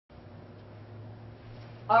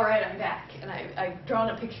All right, I'm back, and I've drawn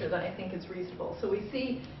a picture that I think is reasonable. So we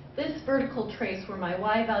see this vertical trace where my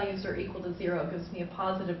y values are equal to 0 gives me a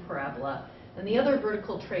positive parabola, and the other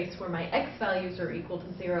vertical trace where my x values are equal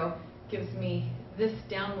to 0 gives me this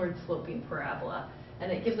downward sloping parabola.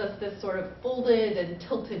 And it gives us this sort of folded and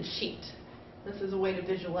tilted sheet. This is a way to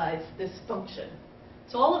visualize this function.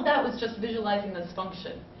 So all of that was just visualizing this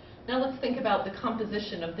function. Now let's think about the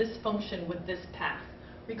composition of this function with this path.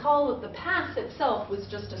 Recall that the path itself was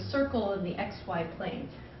just a circle in the xy plane.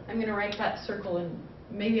 I'm going to write that circle in,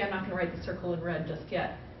 maybe I'm not going to write the circle in red just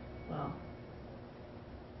yet. Well,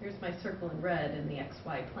 here's my circle in red in the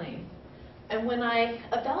xy plane. And when I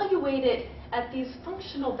evaluate it at these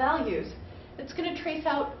functional values, it's going to trace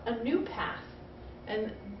out a new path.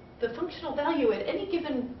 And the functional value at any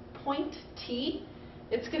given point t,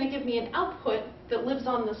 it's going to give me an output that lives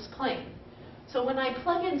on this plane. So when I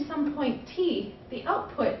plug in some point t, the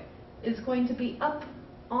output is going to be up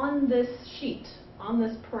on this sheet, on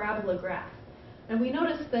this parabola graph. And we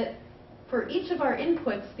notice that for each of our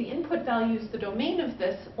inputs, the input values, the domain of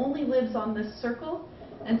this, only lives on this circle.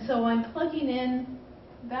 And so I'm plugging in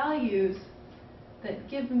values that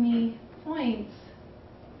give me points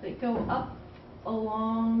that go up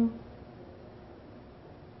along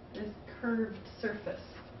this curved surface.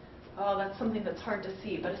 Oh, that's something that's hard to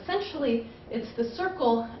see. But essentially, it's the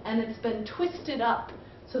circle, and it's been twisted up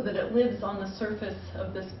so that it lives on the surface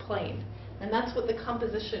of this plane. And that's what the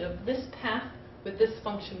composition of this path with this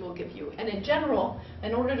function will give you. And in general,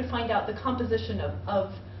 in order to find out the composition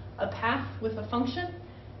of a path with a function,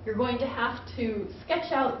 you're going to have to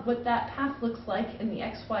sketch out what that path looks like in the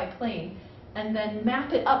xy plane, and then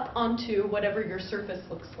map it up onto whatever your surface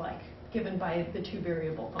looks like, given by the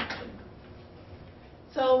two-variable function.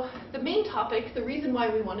 So the main topic, the reason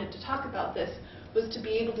why we wanted to talk about this, was to be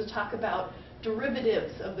able to talk about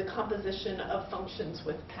derivatives of the composition of functions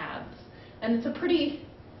with paths. And it's a pretty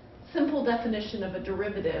simple definition of a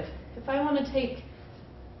derivative. If I want to take,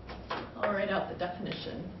 I'll write out the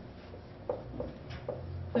definition.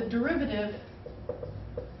 The derivative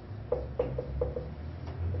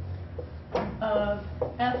of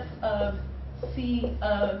f of c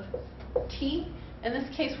of t. In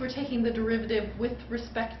this case, we're taking the derivative with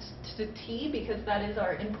respect to t because that is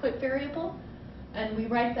our input variable. And we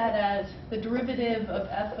write that as the derivative of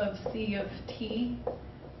f of c of t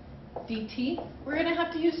dt. We're going to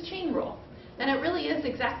have to use chain rule. And it really is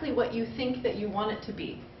exactly what you think that you want it to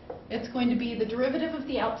be. It's going to be the derivative of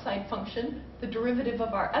the outside function, the derivative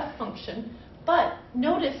of our f function. But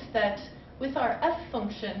notice that with our f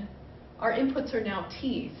function, our inputs are now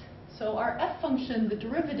t's. So our f function, the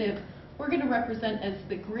derivative, we're going to represent as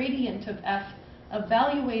the gradient of f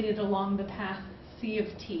evaluated along the path c of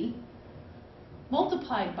t,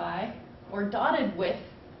 multiplied by, or dotted with,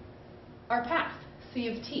 our path, c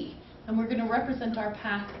of t. And we're going to represent our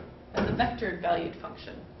path as a vectored valued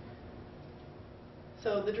function.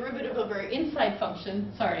 So the derivative of our inside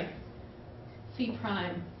function, c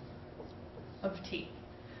prime of t.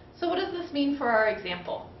 So what does this mean for our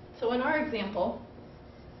example? So in our example,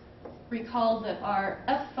 recall that our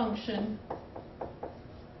f function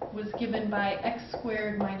was given by x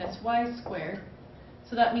squared minus y squared.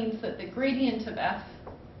 So that means that the gradient of f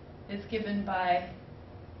is given by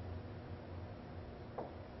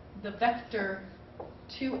the vector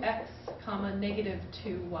 2x comma negative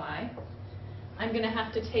 2y. I'm going to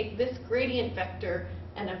have to take this gradient vector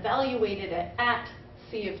and evaluate it at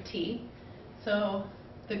c of t. So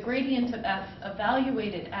the gradient of f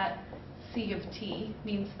evaluated at c of t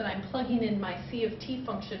means that I'm plugging in my c of t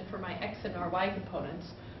function for my x and our y components.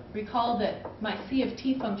 Recall that my c of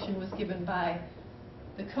t function was given by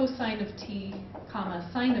the cosine of t comma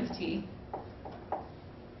sine of t.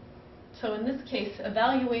 So in this case,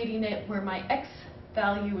 evaluating it where my x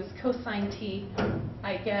value is cosine t,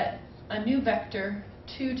 I get a new vector,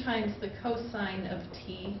 2 times the cosine of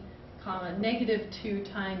t, comma, negative 2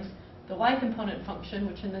 times the y component function,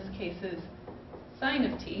 which in this case is sine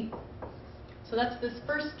of t. So that's this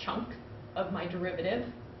first chunk of my derivative.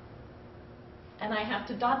 And I have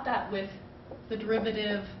to dot that with the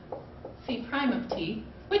derivative c prime of t,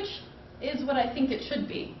 which is what I think it should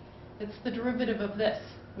be. It's the derivative of this,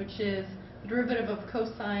 which is the derivative of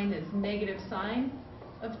cosine is negative sine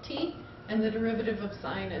of t, and the derivative of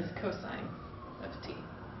sine is cosine of t.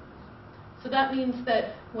 So that means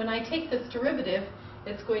that when I take this derivative,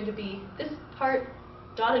 it's going to be this part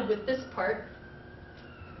dotted with this part.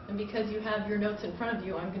 And because you have your notes in front of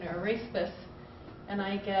you, I'm going to erase this. And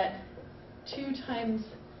I get 2 times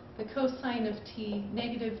the cosine of t,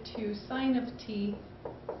 negative 2 sine of t,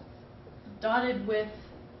 dotted with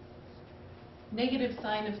negative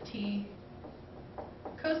sine of t,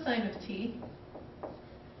 cosine of t.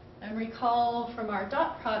 And recall from our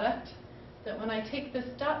dot product that when I take this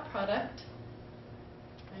dot product,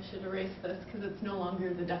 I should erase this because it's no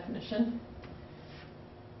longer the definition.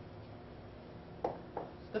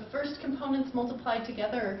 The first components multiplied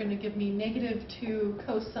together are going to give me negative 2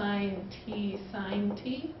 cosine t sine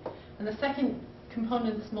t. And the second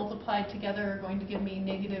components multiplied together are going to give me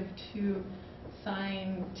negative 2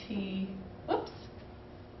 sine t,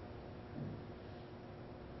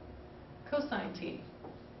 cosine t.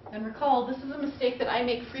 And recall, this is a mistake that I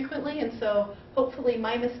make frequently, and so hopefully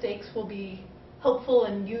my mistakes will be helpful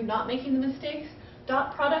in you not making the mistakes.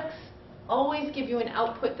 Dot products always give you an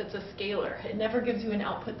output that's a scalar. It never gives you an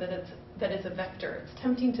output that is a vector. It's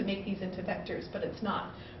tempting to make these into vectors, but it's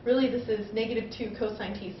not. Really, this is negative 2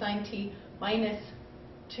 cosine t sine t minus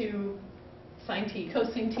 2 sine t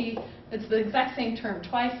cosine t. It's the exact same term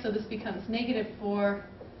twice, so this becomes negative 4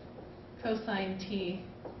 cosine t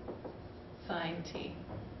sine t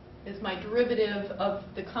is my derivative of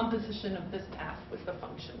the composition of this path with the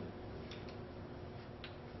function.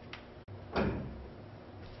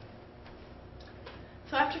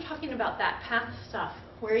 So after talking about that path stuff,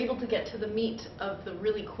 we're able to get to the meat of the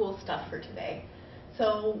really cool stuff for today.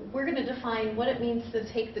 So we're going to define what it means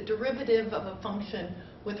to take the derivative of a function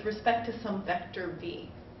with respect to some vector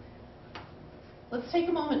v. Let's take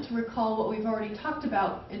a moment to recall what we've already talked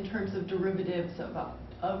about in terms of derivatives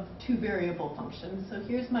of two-variable functions. So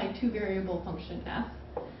here's my two-variable function f.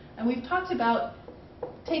 And we've talked about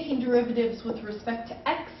taking derivatives with respect to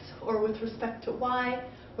x or with respect to y,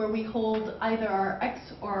 where we hold either our x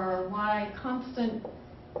or our y constant,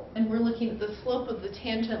 and we're looking at the slope of the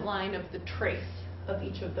tangent line of the trace of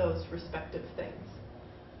each of those respective things.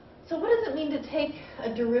 So what does it mean to take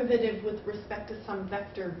a derivative with respect to some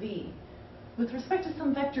vector v? With respect to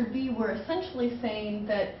some vector v, we're essentially saying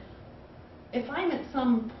that if I'm at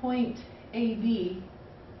some point AB,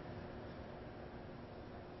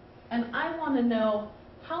 and I want to know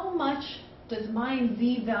how much does my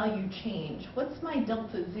z value change? What's my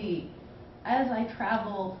delta z as I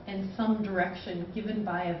travel in some direction given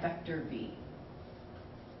by a vector v?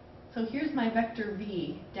 So here's my vector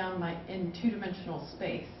v down in two-dimensional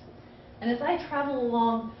space. And as I travel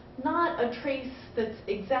along, not a trace that's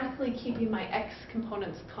exactly keeping my x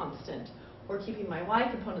components constant or keeping my y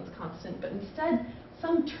components constant, but instead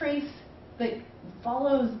some trace that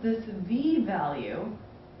follows this v value,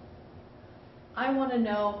 I want to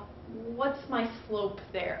know what's my slope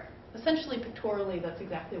there. Essentially, pictorially, that's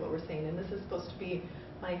exactly what we're saying. And this is supposed to be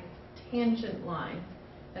my tangent line.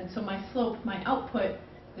 And so my slope, my output,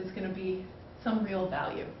 is going to be some real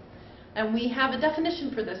value. And we have a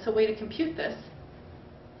definition for this, a way to compute this.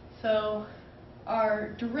 So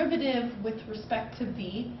our derivative with respect to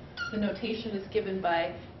v, the notation is given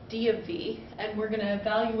by d of v, and we're going to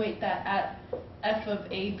evaluate that at f of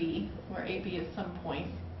ab, where ab is some point,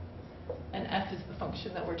 and f is the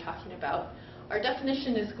function that we're talking about. Our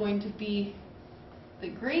definition is going to be the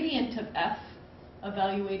gradient of f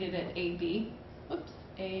evaluated at ab,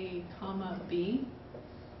 a comma b,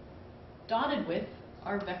 dotted with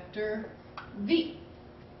our vector v.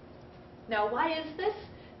 Now, why is this?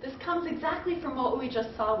 This comes exactly from what we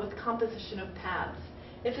just saw with composition of paths.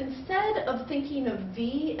 If instead of thinking of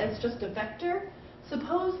v as just a vector,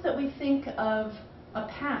 suppose that we think of a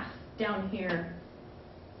path down here,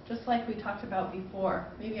 just like we talked about before.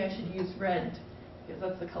 Maybe I should use red, because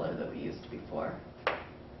that's the color that we used before.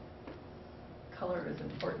 Color is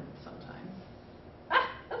important sometimes. Ah,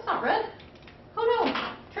 that's not red. Oh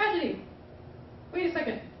no, tragedy. Wait a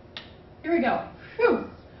second. Here we go. Whew.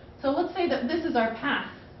 So let's say that this is our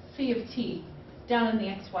path, c of t, down in the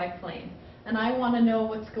xy plane. And I want to know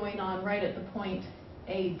what's going on right at the point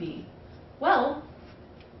AB. Well,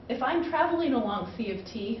 if I'm traveling along c of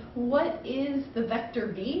t, what is the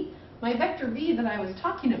vector v? My vector v that I was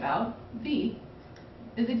talking about, v,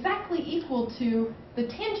 is exactly equal to the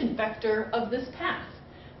tangent vector of this path.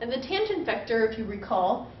 And the tangent vector, if you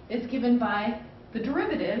recall, is given by the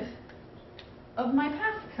derivative of my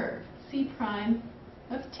path curve, c prime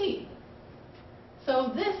of t.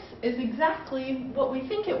 So this is exactly what we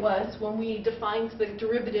think it was when we defined the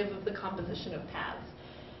derivative of the composition of paths.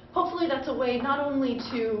 Hopefully that's a way not only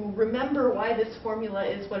to remember why this formula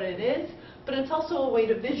is what it is, but it's also a way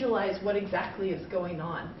to visualize what exactly is going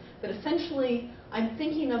on. That essentially, I'm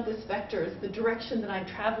thinking of this vector as the direction that I'm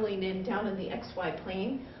traveling in down in the xy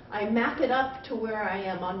plane. I map it up to where I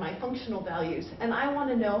am on my functional values, and I want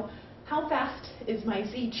to know how fast is my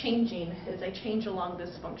z changing as I change along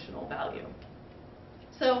this functional value.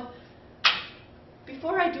 So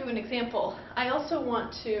before I do an example, I also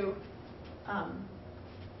want to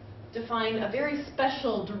define a very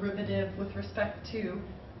special derivative with respect to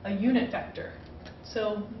a unit vector.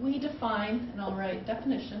 So we define, and I'll write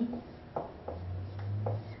definition,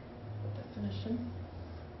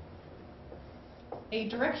 a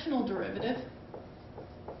directional derivative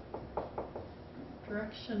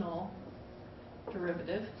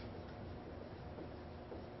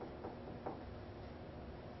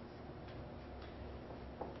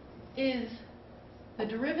is the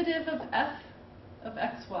derivative of f of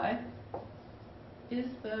xy is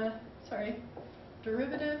the,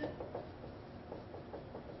 derivative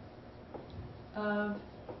of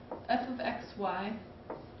f of xy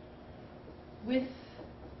with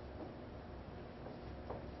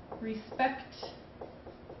respect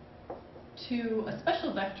to a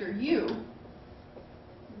special vector u,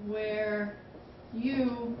 where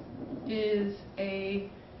u is a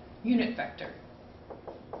unit vector.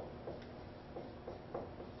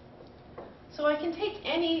 So I can take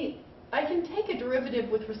a derivative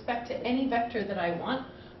with respect to any vector that I want,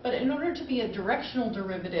 but in order to be a directional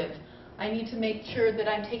derivative, I need to make sure that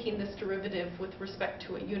I'm taking this derivative with respect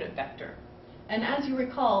to a unit vector. And as you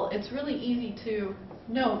recall, it's really easy to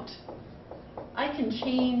note, I can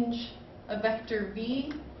change a vector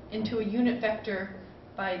v into a unit vector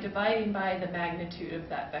by dividing by the magnitude of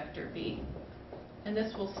that vector v. And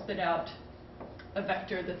this will spit out a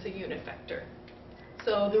vector that's a unit vector.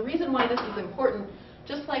 So the reason why this is important,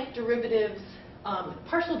 just like derivatives,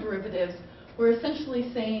 partial derivatives, we're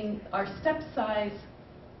essentially saying our step size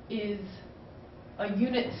is a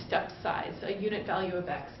unit step size, a unit value of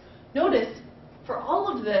x. Notice, for all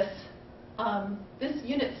of this, this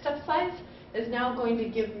unit step size is now going to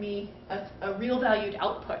give me a real valued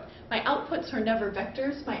output. My outputs are never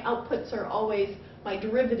vectors. My outputs are always my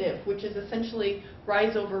derivative, which is essentially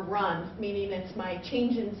rise over run, meaning it's my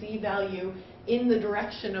change in z value in the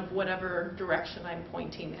direction of whatever direction I'm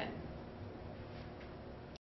pointing in.